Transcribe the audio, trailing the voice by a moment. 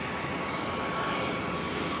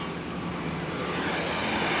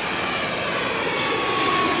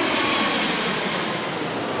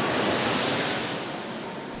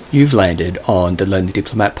You've landed on the Lonely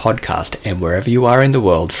Diplomat podcast, and wherever you are in the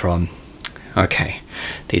world from, okay,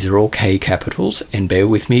 these are all K capitals, and bear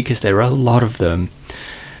with me because there are a lot of them.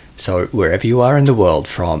 So wherever you are in the world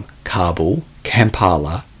from Kabul,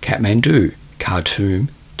 Kampala, Kathmandu, Khartoum,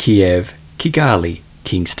 Kiev, Kigali,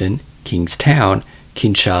 Kingston, Kingstown,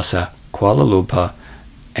 Kinshasa, Kuala Lumpur,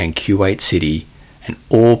 and Kuwait City, and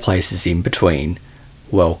all places in between,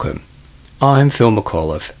 welcome. I'm Phil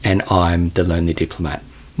McAuliffe, and I'm the Lonely Diplomat.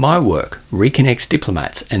 My work reconnects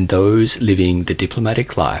diplomats and those living the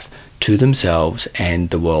diplomatic life to themselves and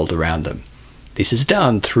the world around them. This is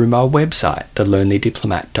done through my website,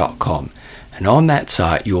 thelonelydiplomat.com, and on that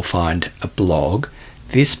site you'll find a blog,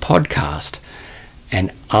 this podcast,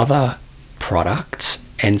 and other products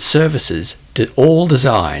and services all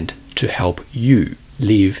designed to help you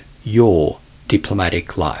live your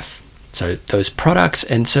diplomatic life. So those products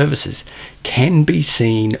and services can be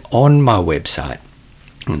seen on my website.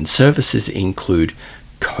 And services include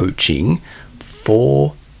coaching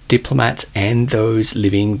for diplomats and those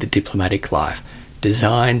living the diplomatic life,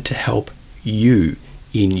 designed to help you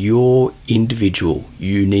in your individual,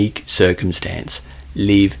 unique circumstance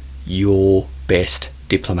live your best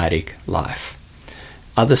diplomatic life.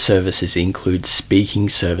 Other services include speaking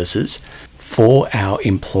services for our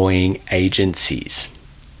employing agencies.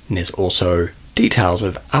 And there's also details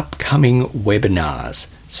of upcoming webinars.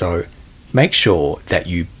 So make sure that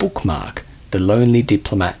you bookmark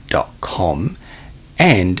thelonelydiplomat.com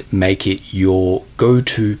and make it your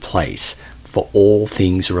go-to place for all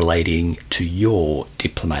things relating to your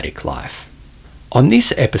diplomatic life. On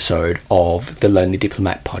this episode of the Lonely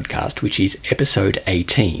Diplomat podcast, which is episode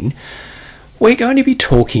 18, we're going to be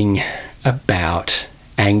talking about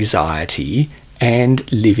anxiety and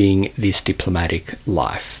living this diplomatic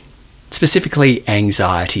life. Specifically,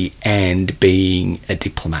 anxiety and being a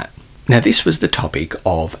diplomat. Now, this was the topic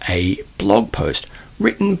of a blog post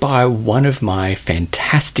written by one of my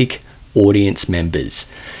fantastic audience members.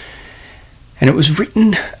 And it was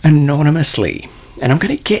written anonymously. And I'm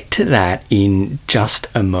going to get to that in just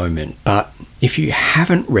a moment. But if you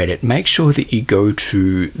haven't read it, make sure that you go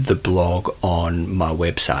to the blog on my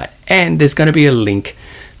website. And there's going to be a link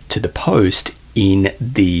to the post in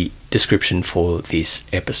the description for this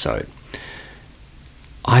episode.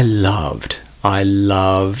 I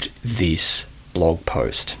loved this blog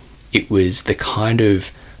post. It was the kind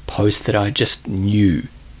of post that I just knew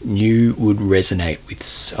would resonate with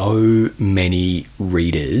so many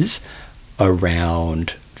readers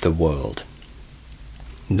around the world.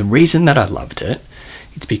 And the reason that I loved it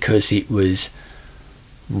is because it was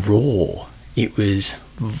raw, it was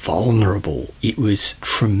vulnerable, it was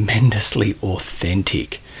tremendously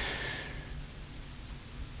authentic.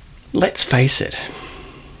 Let's face it,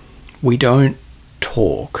 we don't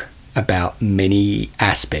talk about many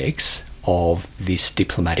aspects of this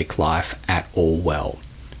diplomatic life at all well.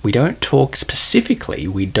 We don't talk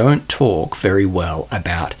very well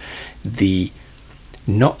about the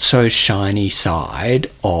not so shiny side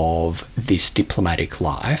of this diplomatic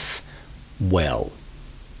life well.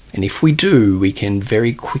 And if we do, we can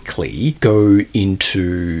very quickly go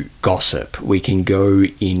into gossip. We can go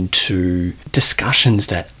into discussions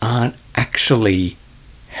that aren't actually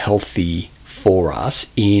healthy for us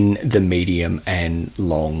in the medium and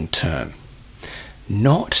long term.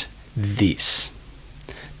 Not this.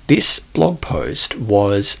 This blog post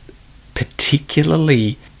was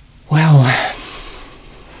particularly,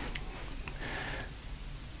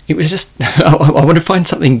 it was just, I want to find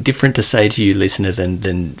something different to say to you, listener,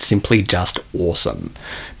 than simply just awesome.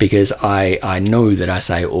 Because I know that I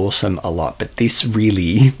say awesome a lot, but this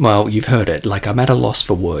really, you've heard it, I'm at a loss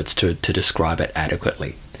for words to describe it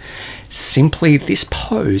adequately. Simply, this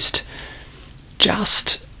post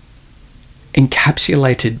just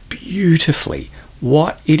encapsulated beautifully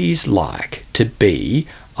what it is like to be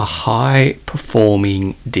a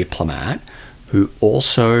high-performing diplomat who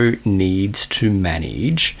also needs to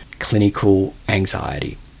manage clinical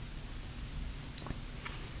anxiety.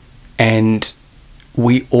 And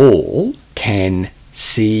we all can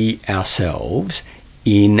see ourselves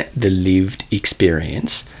in the lived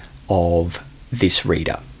experience of this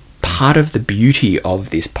reader. Part of the beauty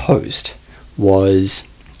of this post was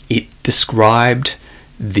it described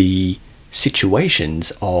the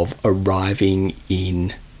situations of arriving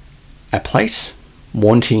in a place,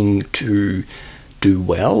 wanting to do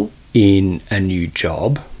well in a new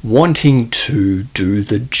job, wanting to do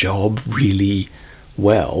the job really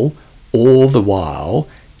well, all the while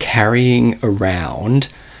carrying around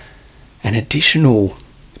an additional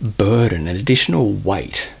burden, an additional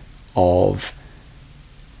weight of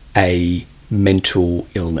a mental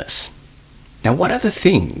illness. Now, one of the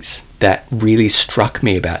things that really struck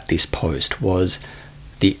me about this post was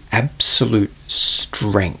the absolute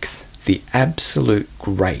strength, the absolute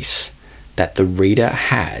grace that the reader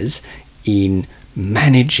has in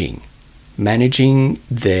managing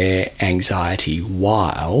their anxiety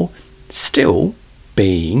while still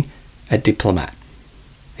being a diplomat.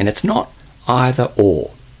 And it's not either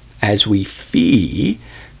or, as we fear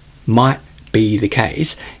might be the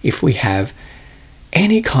case if we have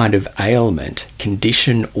any kind of ailment,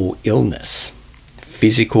 condition, or illness,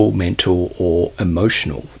 physical, mental, or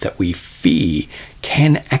emotional, that we fear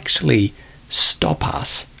can actually stop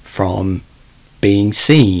us from being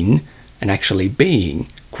seen and actually being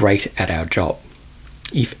great at our job.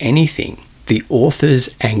 If anything, the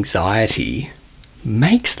author's anxiety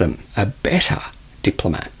makes them a better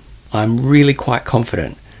diplomat. I'm really quite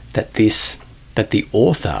confident that the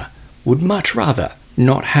author would much rather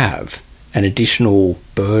not have an additional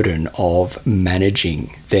burden of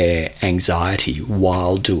managing their anxiety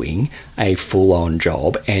while doing a full-on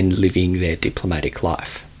job and living their diplomatic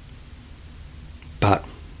life. But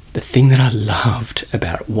the thing that I loved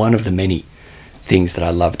about, one of the many things that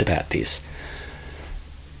I loved about this,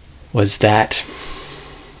 was that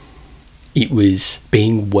it was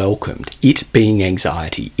being welcomed, it being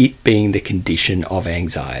anxiety, it being the condition of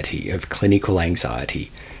anxiety, of clinical anxiety,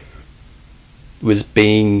 was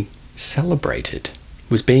being celebrated,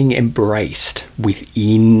 was being embraced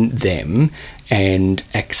within them and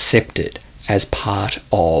accepted as part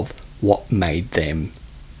of what made them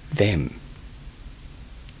them.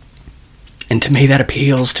 And to me, that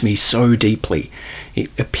appeals to me so deeply. It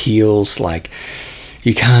appeals like,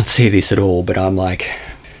 you can't see this at all, but I'm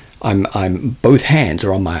both hands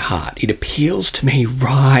are on my heart. It appeals to me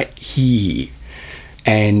right here.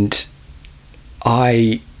 And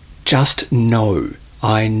I just know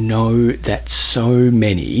that so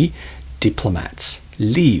many diplomats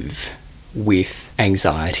live with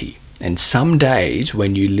anxiety. And some days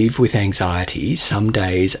when you live with anxiety, some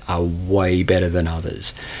days are way better than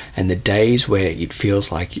others. And the days where it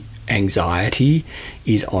feels like anxiety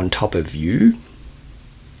is on top of you,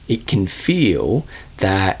 it can feel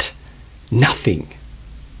that nothing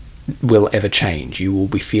will ever change. You will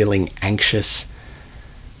be feeling anxious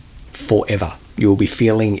forever. You will be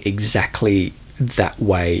feeling exactly that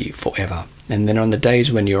way forever. And then on the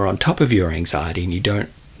days when you're on top of your anxiety and you don't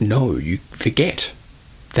know, you forget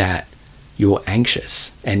that you're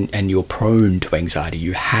anxious and you're prone to anxiety.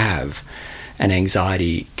 You have an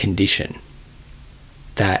anxiety condition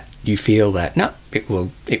that you feel that, no, it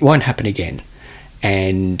won't happen again.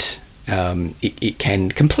 And it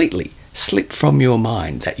can completely slip from your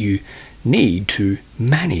mind that you need to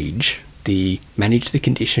manage the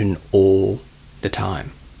condition all the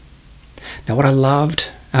time. Now, what I loved,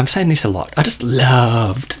 I'm saying this a lot, I just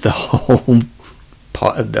loved the whole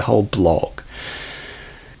blog.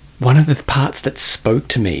 One of the parts that spoke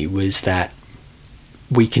to me was that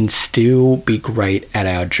we can still be great at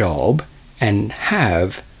our job and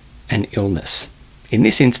have an illness. In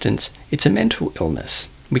this instance, it's a mental illness.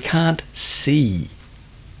 We can't see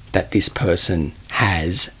that this person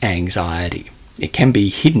has anxiety. It can be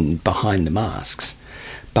hidden behind the masks.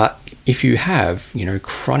 But if you have,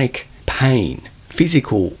 chronic pain,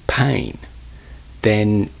 physical pain,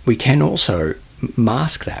 then we can also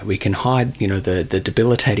mask that. We can hide, the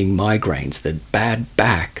debilitating migraines, the bad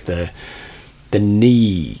back, the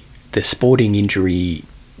knee, the sporting injury,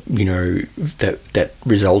 that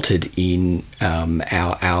resulted in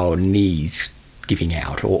our knees giving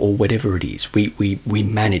out, or whatever it is. We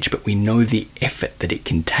manage, but we know the effort that it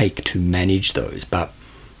can take to manage those. But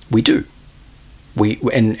we do. We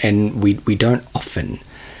don't often,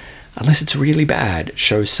 unless it's really bad,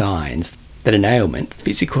 show signs that an ailment,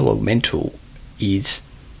 physical or mental, is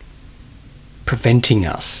preventing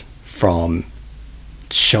us from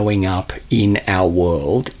showing up in our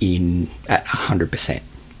world at 100%.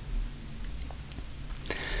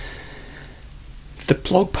 The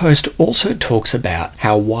blog post also talks about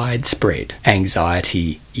how widespread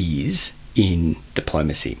anxiety is in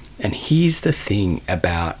diplomacy. And here's the thing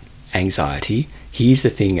about anxiety. Here's the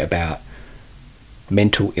thing about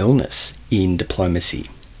mental illness in diplomacy.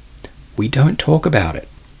 We don't talk about it.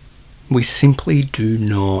 We simply do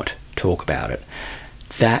not talk about it.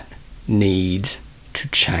 That needs to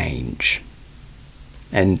change.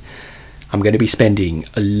 And I'm going to be spending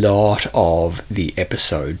a lot of the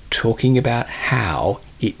episode talking about how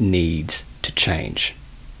it needs to change.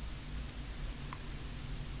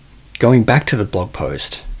 Going back to the blog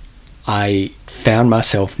post, I found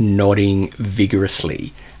myself nodding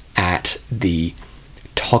vigorously at the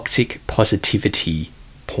toxic positivity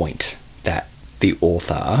point that the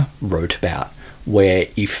author wrote about, where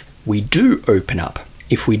if we do open up,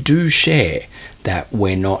 if we do share that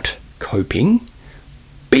we're not coping,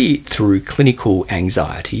 be it through clinical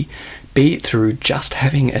anxiety, be it through just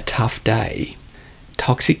having a tough day,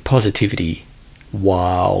 toxic positivity,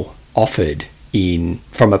 while offered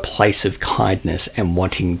from a place of kindness and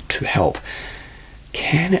wanting to help,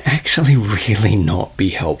 can actually really not be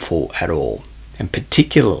helpful at all. And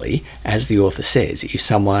particularly, as the author says, if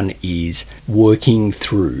someone is working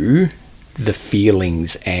through the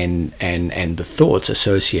feelings and the thoughts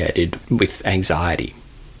associated with anxiety.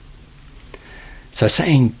 So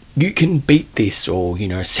saying you can beat this, or,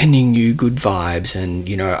 sending you good vibes and,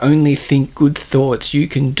 only think good thoughts, you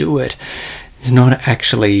can do it, is not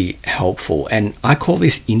actually helpful. And I call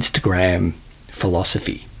this Instagram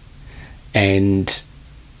philosophy. And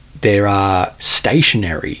there are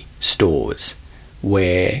stationery stores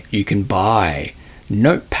where you can buy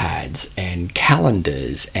notepads and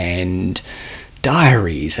calendars and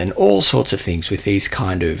diaries and all sorts of things with these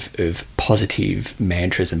kind of positive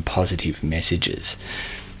mantras and positive messages.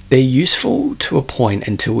 They're useful to a point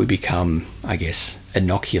until we become, I guess,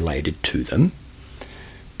 inoculated to them.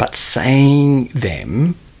 But saying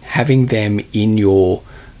them, having them in your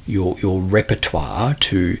repertoire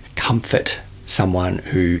to comfort someone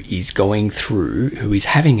who is going through, who is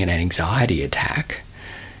having an anxiety attack,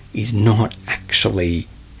 is not actually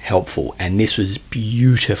helpful. And this was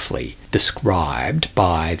beautifully described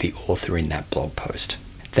by the author in that blog post.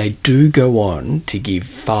 They do go on to give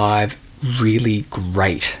 5 really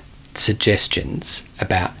great suggestions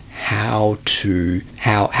about how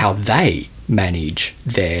they manage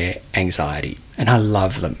their anxiety. And I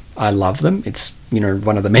love them. It's,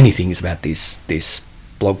 one of the many things about this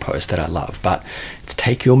blog post that I love. But it's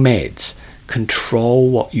take your meds,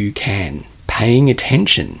 control what you can, paying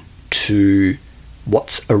attention to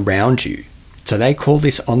what's around you. So they call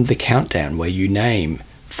this on the countdown, where you name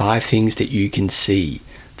 5 things that you can see,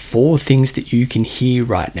 4 things that you can hear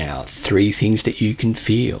right now, 3 things that you can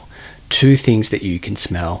feel, 2 things that you can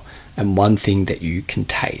smell, and 1 thing that you can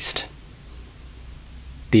taste.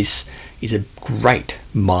 This is a great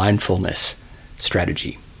mindfulness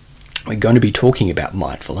strategy. We're going to be talking about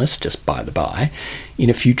mindfulness, just by the by, in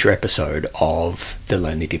a future episode of the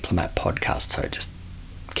Lonely Diplomat podcast, so just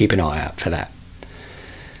keep an eye out for that.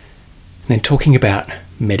 And then talking about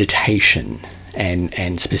meditation,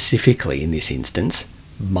 and specifically in this instance,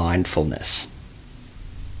 mindfulness.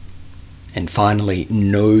 And finally,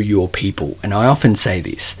 know your people. And I often say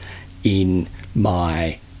this in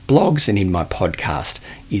my blogs and in my podcast,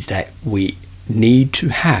 is that we need to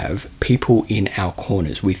have people in our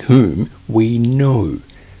corners with whom we know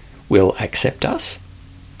will accept us,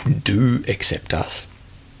 do accept us,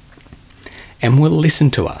 and will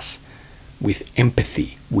listen to us with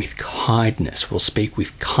empathy, with kindness, will speak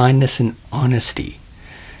with kindness and honesty,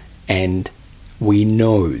 and we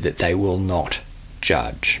know that they will not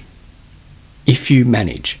judge. If you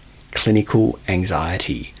manage clinical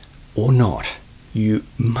anxiety or not, you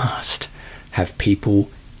must have people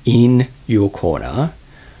in your corner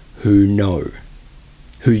who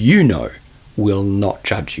you know will not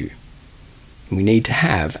judge you. We need to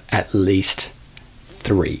have at least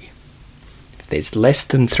 3. If there's less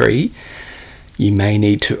than 3, you may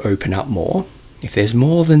need to open up more. If there's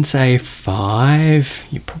more than, say, 5,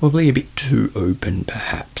 you're probably a bit too open,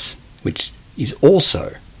 perhaps, which is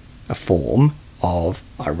also a form of,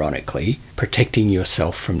 ironically, protecting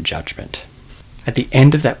yourself from judgment. At the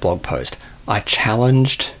end of that blog post, I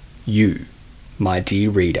challenged you, my dear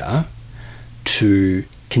reader, to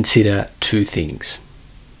consider 2 things.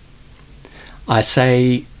 I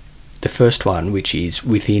say the first one, which is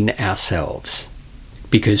within ourselves,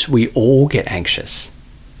 because we all get anxious,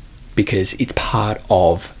 because it's part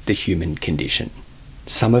of the human condition.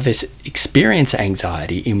 Some of us experience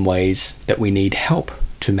anxiety in ways that we need help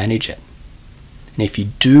to manage it. And if you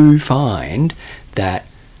do find that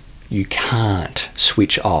you can't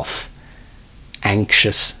switch off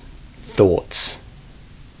anxious thoughts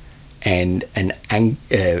and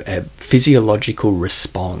a physiological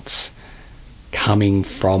response coming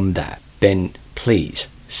from that, then please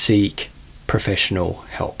seek professional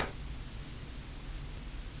help.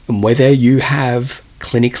 And whether you have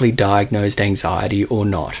clinically diagnosed anxiety or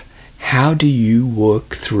not, how do you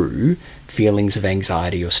work through feelings of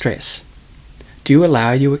anxiety or stress? Do you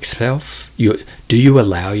allow yourself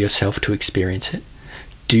to experience it?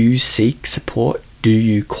 Do you seek support? Do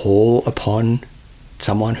you call upon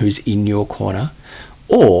someone who's in your corner?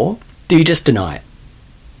 Or do you just deny it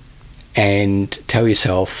and tell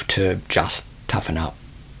yourself to just toughen up?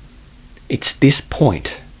 It's this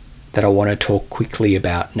point that I want to talk quickly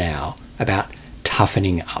about now, about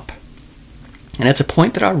toughening up. And it's a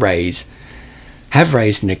point that I have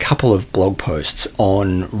raised in a couple of blog posts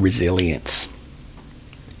on resilience.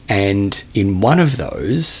 And in one of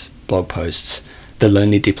those blog posts, The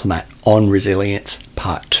Lonely Diplomat on Resilience,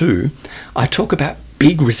 Part 2, I talk about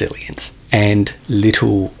big resilience and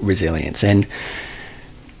little resilience. And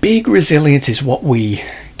big resilience is what we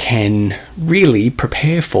can really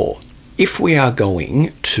prepare for. If we are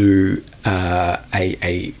going to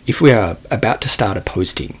if we are about to start a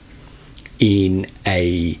posting in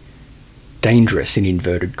a dangerous, in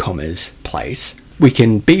inverted commas, place, we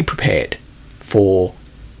can be prepared for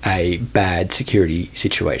a bad security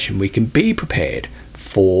situation. We can be prepared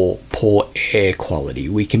for poor air quality.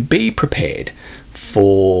 We can be prepared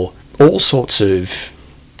for all sorts of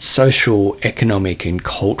social, economic, and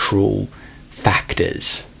cultural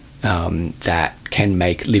factors that can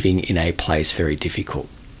make living in a place very difficult.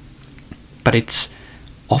 But it's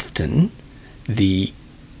often the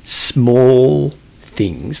small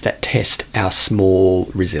things that test our small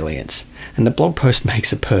resilience. And the blog post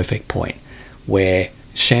makes a perfect point where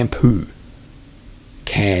shampoo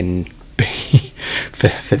can be,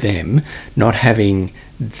 for them, not having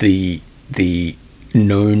the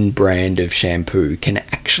known brand of shampoo can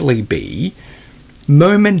actually be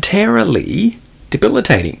momentarily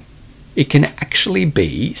debilitating. It can actually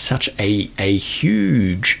be such a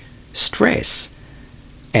huge stress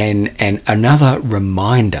and another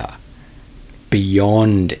reminder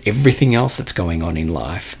beyond everything else that's going on in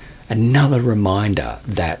life, another reminder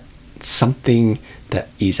that something that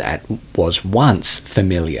was once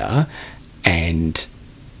familiar and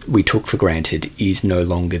we took for granted is no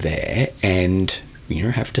longer there, and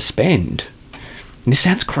have to spend. And this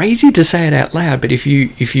sounds crazy to say it out loud, but if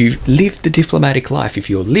you've lived the diplomatic life, if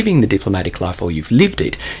you're living the diplomatic life, or you've lived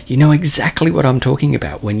it, you know exactly what I'm talking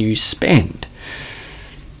about when you spend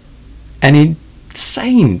an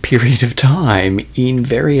insane period of time in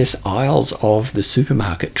various aisles of the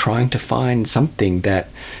supermarket trying to find something that,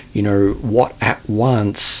 what at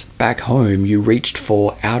once back home you reached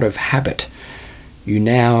for out of habit. You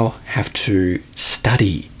now have to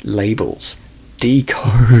study labels,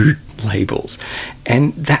 decode labels,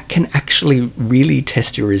 and that can actually really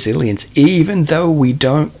test your resilience, even though we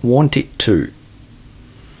don't want it to.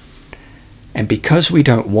 And because we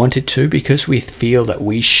don't want it to, because we feel that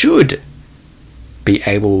we should be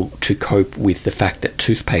able to cope with the fact that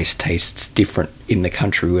toothpaste tastes different in the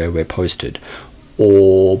country where we're posted,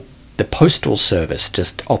 or the postal service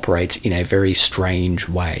just operates in a very strange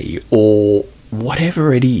way, or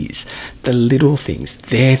whatever it is, the little things,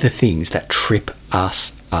 they're the things that trip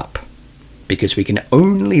us up, because we can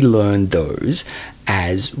only learn those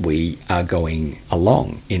as we are going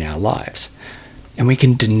along in our lives. And we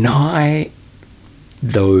can deny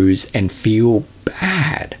those and feel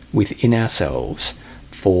bad within ourselves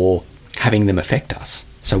for having them affect us.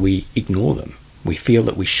 So we ignore them. We feel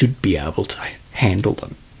that we should be able to handle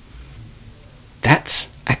them.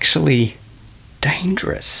 That's actually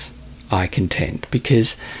dangerous, I contend,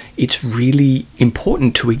 because it's really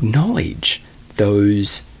important to acknowledge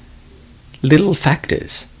those little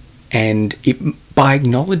factors. And by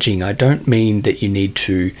acknowledging, I don't mean that you need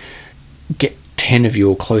to get 10 of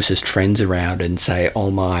your closest friends around and say, oh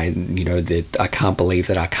my, I can't believe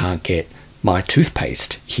that I can't get my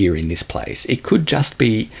toothpaste here in this place. It could just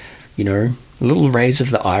be, a little raise of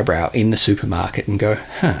the eyebrow in the supermarket and go,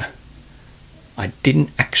 I didn't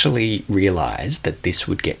actually realize that this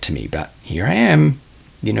would get to me, but here I am,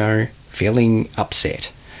 feeling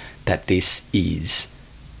upset that this is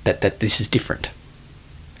different.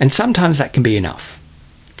 And sometimes that can be enough.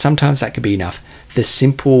 The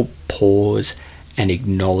simple pause and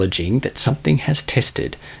acknowledging that something has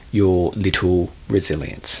tested your little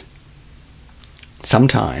resilience.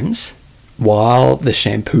 Sometimes, while the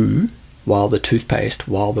shampoo, while the toothpaste,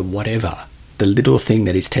 while the whatever, the little thing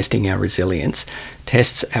that is testing our resilience,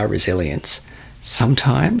 tests our resilience,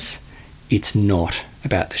 sometimes it's not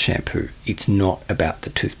about the shampoo. It's not about the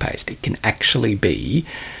toothpaste. It can actually be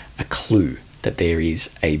a clue that there is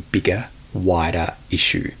a bigger, wider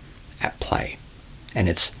issue at play. And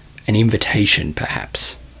it's an invitation,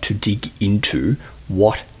 perhaps, to dig into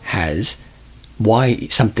why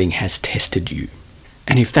something has tested you.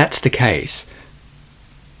 And if that's the case,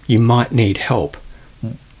 you might need help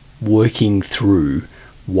working through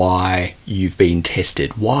why you've been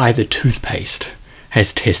tested, why the toothpaste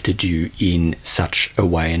has tested you in such a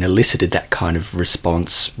way and elicited that kind of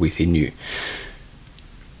response within you.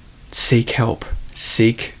 Seek help.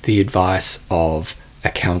 Seek the advice of a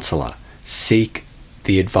counsellor. Seek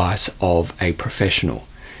the advice of a professional.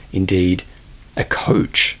 Indeed, a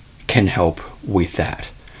coach can help with that.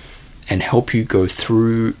 and help you go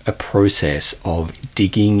through a process of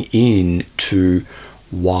digging into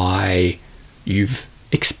why you've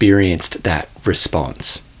experienced that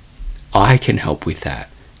response. I can help with that.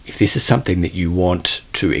 If this is something that you want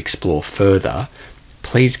to explore further,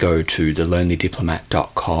 please go to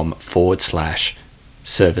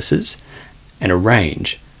thelonelydiplomat.com/services and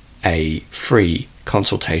arrange a free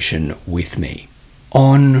consultation with me.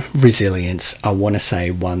 On resilience, I want to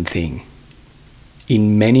say one thing.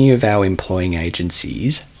 In many of our employing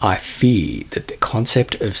agencies, I fear that the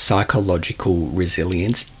concept of psychological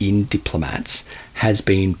resilience in diplomats has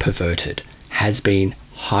been perverted, has been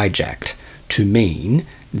hijacked to mean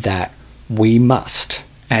that we must,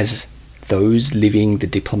 as those living the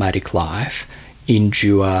diplomatic life,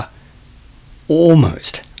 endure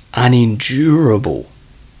almost unendurable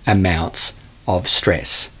amounts of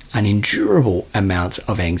stress, unendurable amounts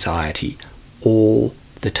of anxiety all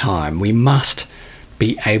the time. We must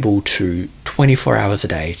be able to 24 hours a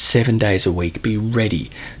day, 7 days a week, be ready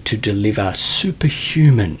to deliver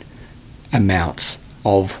superhuman amounts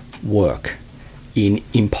of work in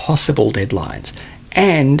impossible deadlines,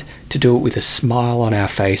 and to do it with a smile on our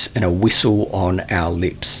face and a whistle on our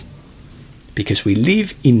lips. Because we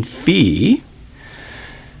live in fear,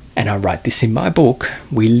 and I write this in my book,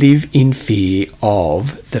 we live in fear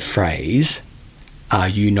of the phrase, "Are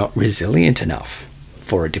you not resilient enough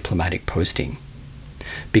for a diplomatic posting?"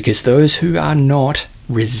 Because those who are not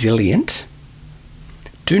resilient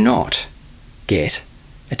do not get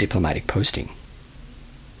a diplomatic posting.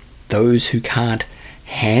 Those who can't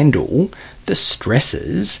handle the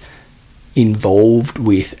stresses involved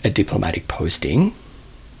with a diplomatic posting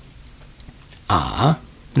are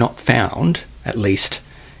not found, at least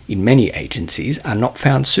in many agencies, are not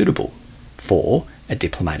found suitable for a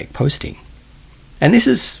diplomatic posting. And this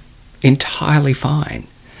is entirely fine.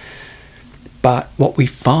 But what we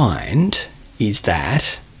find is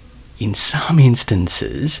that in some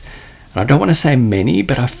instances, and I don't want to say many,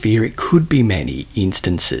 but I fear it could be many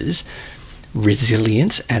instances,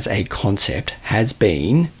 resilience as a concept has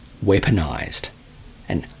been weaponized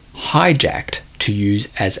and hijacked to use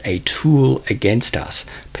as a tool against us,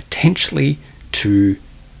 potentially to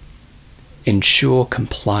ensure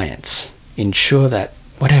compliance, ensure that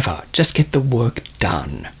whatever, just get the work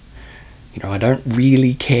done. I don't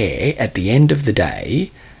really care at the end of the day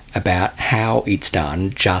about how it's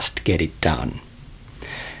done, just get it done.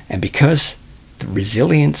 And because the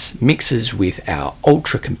resilience mixes with our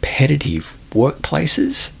ultra-competitive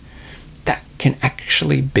workplaces, that can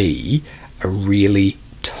actually be a really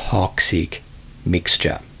toxic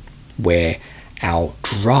mixture where our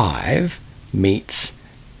drive meets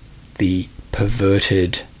the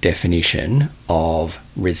perverted definition of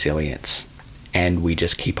resilience. And we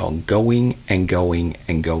just keep on going and going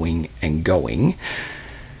and going and going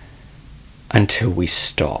until we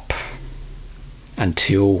stop,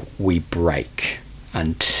 until we break,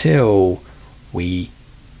 until we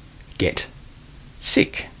get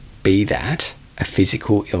sick, be that a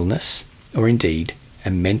physical illness or indeed a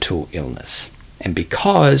mental illness. And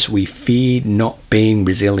because we fear not being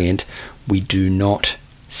resilient, we do not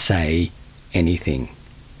say anything.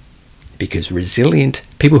 Because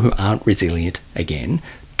people who aren't resilient, again,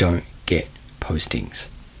 don't get postings.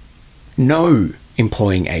 No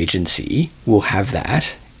employing agency will have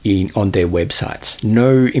that on their websites.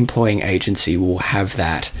 No employing agency will have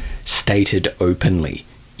that stated openly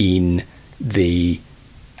in the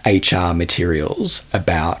HR materials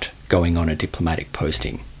about going on a diplomatic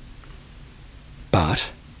posting.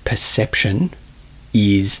 But perception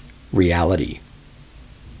is reality.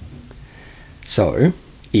 So,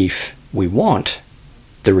 if we want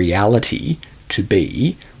the reality to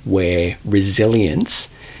be where resilience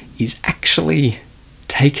is actually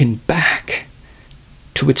taken back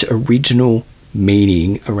to its original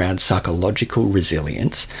meaning around psychological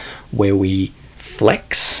resilience, where we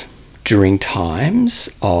flex during times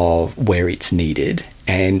of where it's needed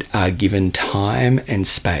and are given time and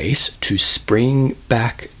space to spring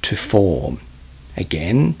back to form.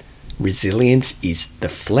 Again, resilience is the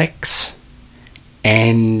flex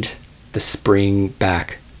and the spring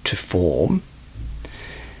back to form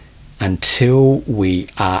until we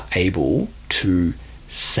are able to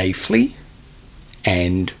safely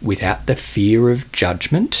and without the fear of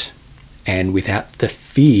judgment and without the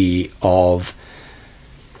fear of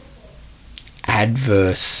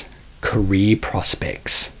adverse career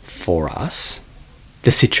prospects for us,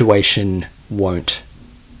 the situation won't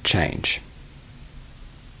change.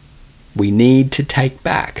 We need to take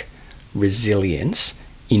back resilience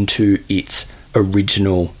into its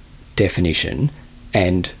original definition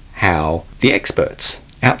and how the experts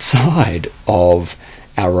outside of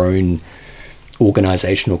our own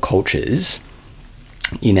organizational cultures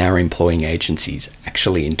in our employing agencies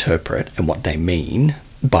actually interpret and what they mean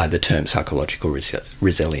by the term psychological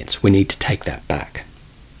resilience. We need to take that back.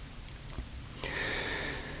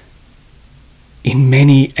 In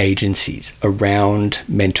many agencies around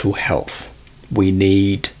mental health, we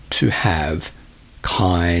need to have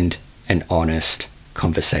kind and honest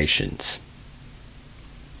conversations.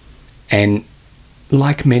 And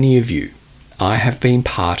like many of you, I have been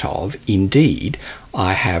part of, indeed,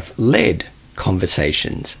 I have led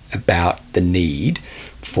conversations about the need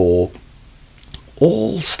for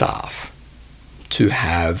all staff to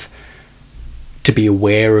be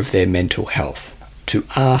aware of their mental health, to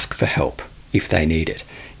ask for help if they need it.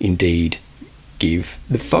 Indeed, give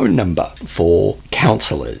the phone number for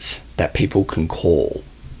counsellors that people can call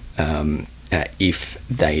if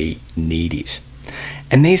they need it.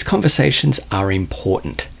 And these conversations are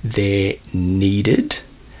important. They're needed,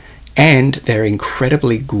 and they're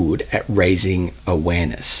incredibly good at raising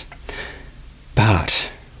awareness.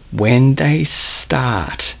 But when they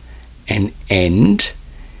start and end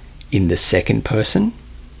in the second person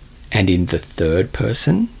and in the third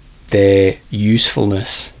person, their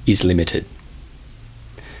usefulness is limited.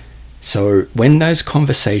 So when those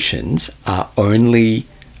conversations are only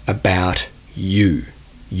about you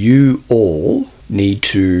all need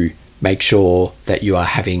to make sure that you are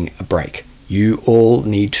having a break. You all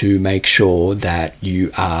need to make sure that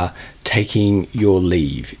you are taking your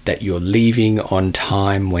leave, that you're leaving on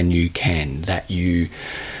time when you can, that you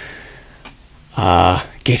are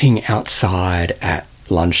getting outside at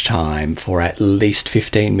lunchtime for at least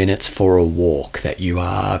 15 minutes for a walk, that you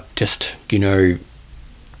are just,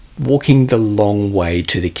 walking the long way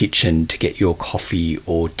to the kitchen to get your coffee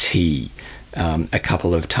or tea a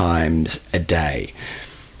couple of times a day.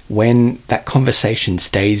 When that conversation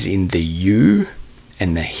stays in the you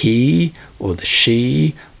and the he or the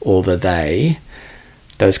she or the they,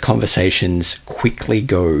 those conversations quickly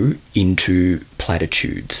go into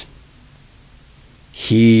platitudes.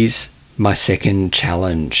 Here's my second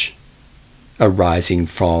challenge arising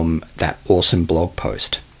from that awesome blog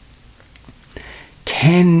post.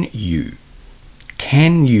 Can you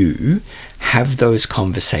have those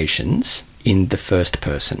conversations in the first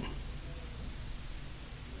person?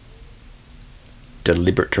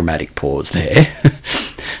 Deliberate dramatic pause there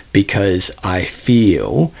because I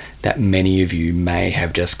feel that many of you may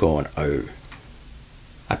have just gone, oh,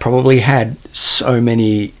 I probably had so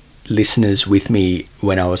many listeners with me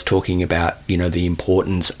when I was talking about, the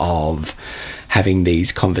importance of having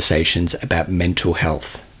these conversations about mental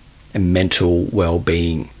health and mental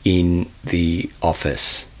well-being in the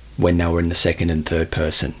office when they were in the second and third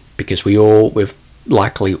person, because we've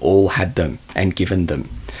likely all had them and given them.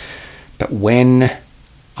 But when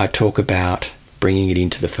I talk about bringing it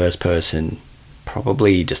into the first person,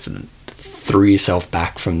 probably just threw yourself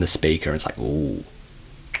back from the speaker. It's like, ooh,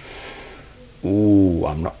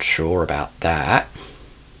 I'm not sure about that.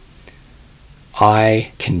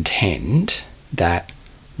 I contend that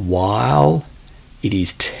while it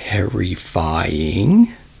is terrifying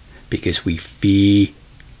because we fear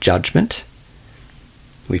judgment,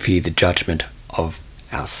 we fear the judgment of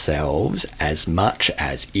ourselves as much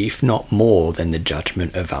as, if not more than, the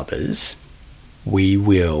judgment of others, we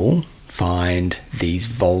will find these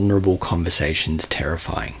vulnerable conversations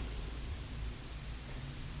terrifying.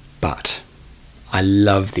 But I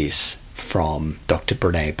love this from Dr.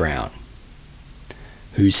 Brené Brown,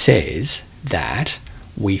 who says that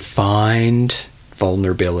we find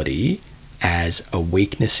vulnerability as a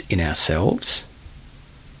weakness in ourselves,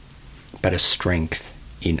 but a strength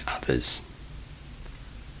in others.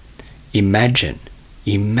 Imagine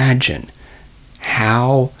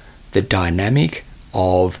how the dynamic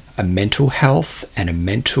of a mental health and a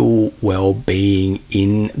mental well-being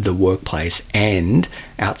in the workplace and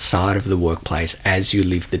outside of the workplace as you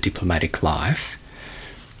live the diplomatic life.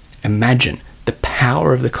 Imagine the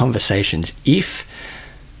power of the conversations if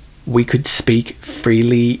we could speak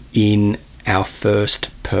freely in our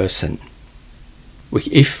first person.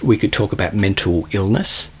 If we could talk about mental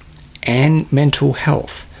illness and mental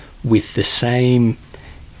health with the same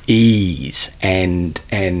ease and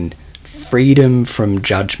freedom from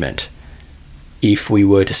judgment, if we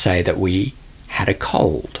were to say that we had a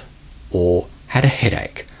cold or had a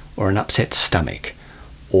headache or an upset stomach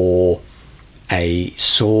or a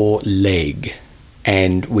sore leg,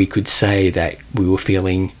 and we could say that we were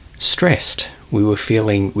feeling stressed, we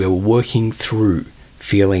were working through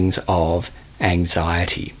feelings of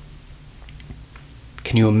anxiety.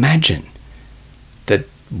 Can you imagine the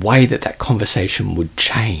way that conversation would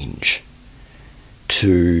change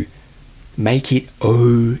to make it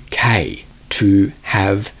okay to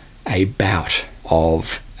have a bout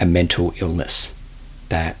of a mental illness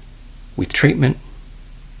that with treatment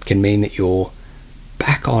can mean that you're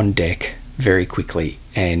back on deck very quickly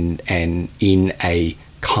and in a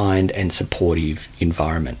kind and supportive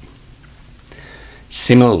environment.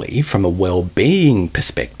 Similarly, from a well-being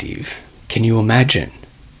perspective, can you imagine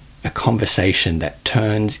a conversation that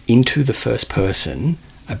turns into the first person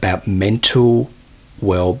about mental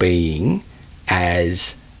well-being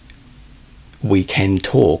as we can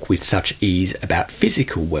talk with such ease about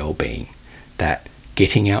physical well-being, that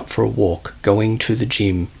getting out for a walk, going to the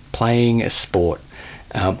gym, playing a sport,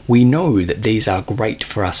 we know that these are great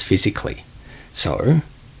for us physically. So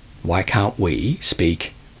why can't we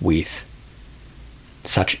speak with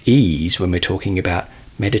such ease when we're talking about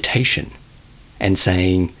meditation and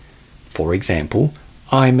saying, for example,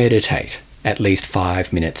 I meditate at least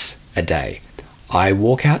 5 minutes a day. I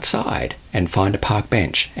walk outside and find a park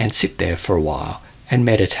bench and sit there for a while and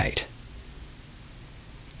meditate.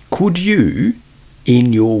 Could you,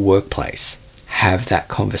 in your workplace, have that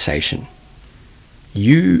conversation?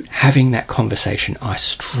 You having that conversation, I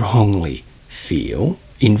strongly feel,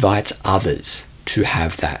 invites others to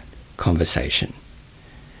have that conversation.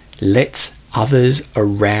 Lets others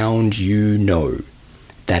around you know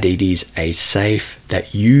that it is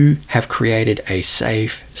that you have created a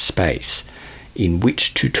safe space in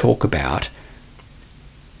which to talk about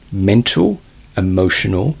mental,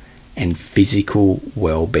 emotional, and physical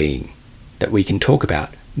well-being. That we can talk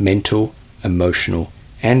about mental, emotional,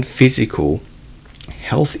 and physical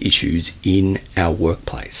health issues in our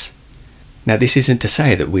workplace. Now, this isn't to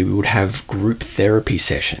say that we would have group therapy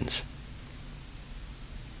sessions.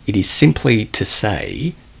 It is simply to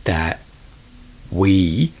say that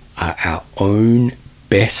we are our own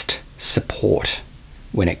best support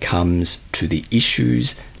when it comes to the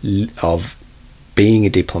issues of being a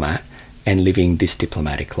diplomat and living this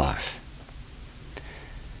diplomatic life.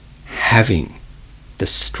 Having the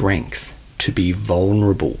strength to be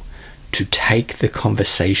vulnerable, to take the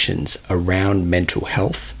conversations around mental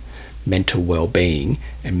health, mental well-being,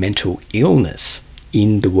 and mental illness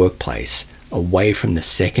in the workplace away from the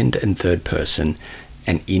second and third person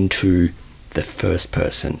and into the first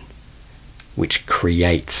person, which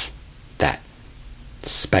creates that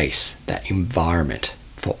space, that environment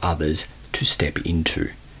for others to step into.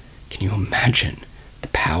 Can you imagine the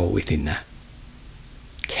power within that?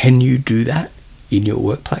 Can you do that in your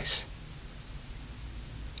workplace?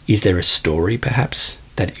 Is there a story perhaps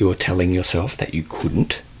that you're telling yourself that you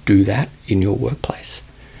couldn't do that in your workplace?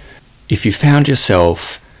 If you found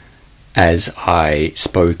yourself, as I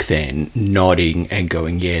spoke then, nodding and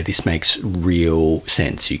going, yeah, this makes real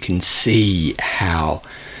sense. You can see how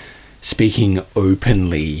speaking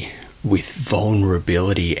openly with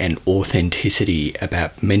vulnerability and authenticity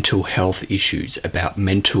about mental health issues, about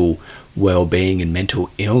mental well-being and mental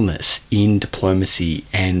illness in diplomacy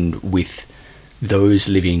and with those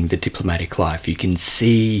living the diplomatic life, you can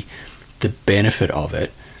see the benefit of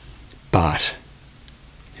it, but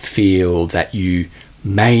feel that you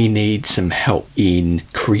may need some help in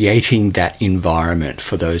creating that environment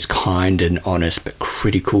for those kind and honest but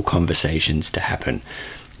critical conversations to happen.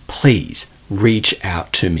 Please reach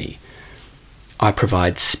out to me. I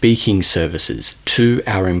provide speaking services to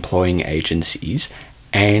our employing agencies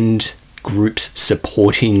and groups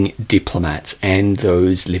supporting diplomats and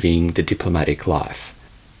those living the diplomatic life.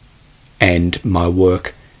 And my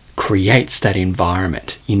work creates that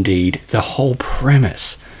environment. Indeed, the whole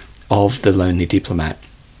premise of The Lonely Diplomat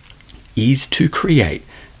is to create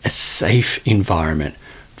a safe environment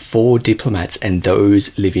for diplomats and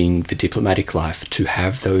those living the diplomatic life to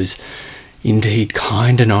have those indeed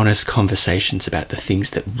kind and honest conversations about the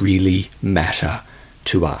things that really matter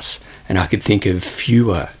to us. And I could think of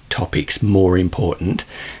fewer topics more important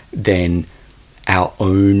than our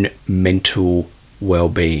own mental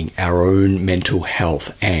well-being, our own mental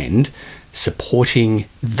health, and supporting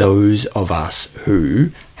those of us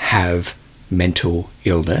who have mental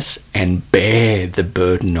illness and bear the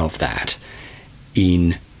burden of that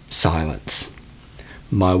in silence.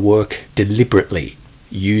 My work deliberately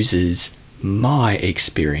uses my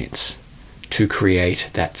experience to create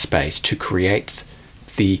that space, to create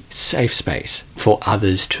the safe space for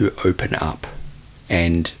others to open up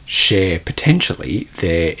and share potentially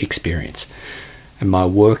their experience. And my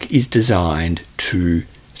work is designed to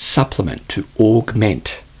supplement, to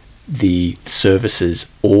augment the services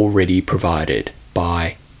already provided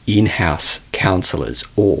by in-house counsellors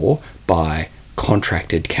or by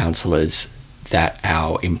contracted counsellors that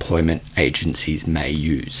our employment agencies may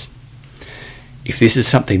use. If this is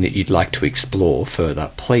something that you'd like to explore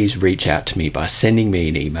further, please reach out to me by sending me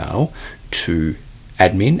an email to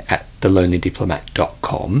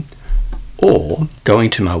admin@thelonelydiplomat.com or going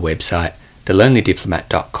to my website,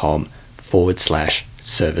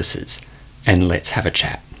 thelonelydiplomat.com/services, and let's have a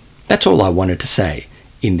chat. That's all I wanted to say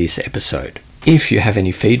in this episode. If you have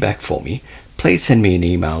any feedback for me, please send me an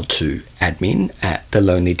email to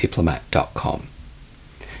admin@thelonelydiplomat.com.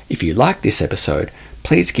 If you like this episode,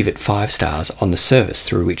 please give it 5 stars on the service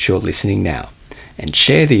through which you're listening now, and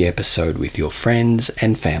share the episode with your friends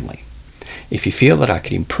and family. If you feel that I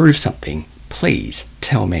could improve something, please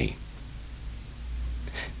tell me.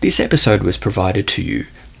 This episode was provided to you,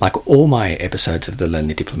 like all my episodes of the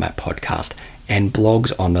Lonely Diplomat podcast and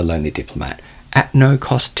blogs on the Lonely Diplomat, at no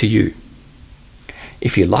cost to you.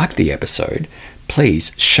 If you liked the episode,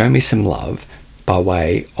 please show me some love by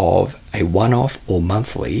way of a one-off or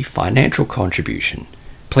monthly financial contribution.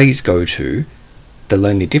 Please go to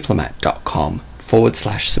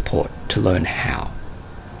thelonelydiplomat.com/support to learn how.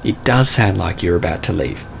 It does sound like you're about to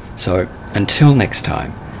leave. So until next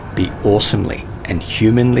time, be awesomely and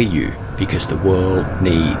humanly you, because the world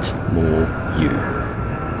needs more you.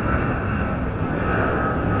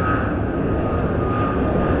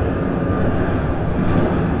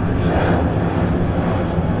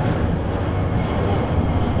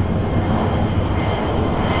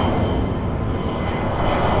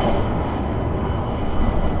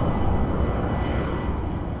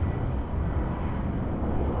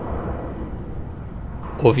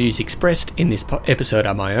 All views expressed in this episode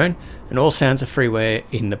are my own, and all sounds are freeware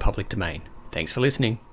in the public domain. Thanks for listening.